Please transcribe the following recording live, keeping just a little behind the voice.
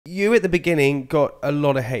you at the beginning got a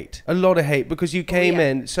lot of hate because you came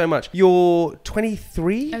in so much. You're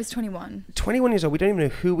 23? I was 21. 21 years old. We don't even know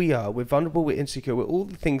who we are. We're vulnerable, we're insecure, we're all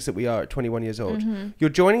the things that we are at 21 years old. You're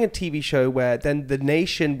joining a TV show where then the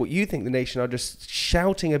nation, what you think the nation are just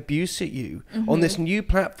shouting abuse at you on this new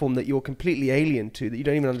platform that you're completely alien to, that you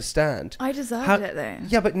don't even understand. I deserved it though.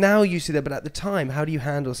 Yeah, but now you see that, but at the time, how do you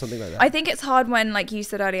handle something like that? I think it's hard when, like you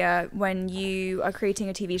said earlier, when you are creating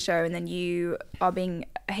a TV show and then you are being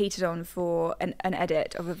hated on for an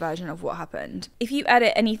edit of a version of what happened. If you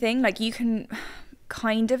edit anything, like you can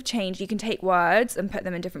kind of change, you can take words and put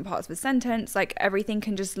them in different parts of a sentence, like everything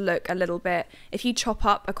can just look a little bit, if you chop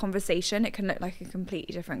up a conversation, it can look like a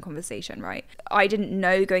completely different conversation, right? I didn't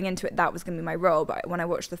know going into it that was going to be my role, but when I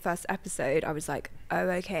watched the first episode, I was like, oh,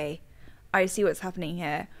 okay, I see what's happening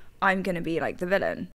here. I'm going to be like the villain.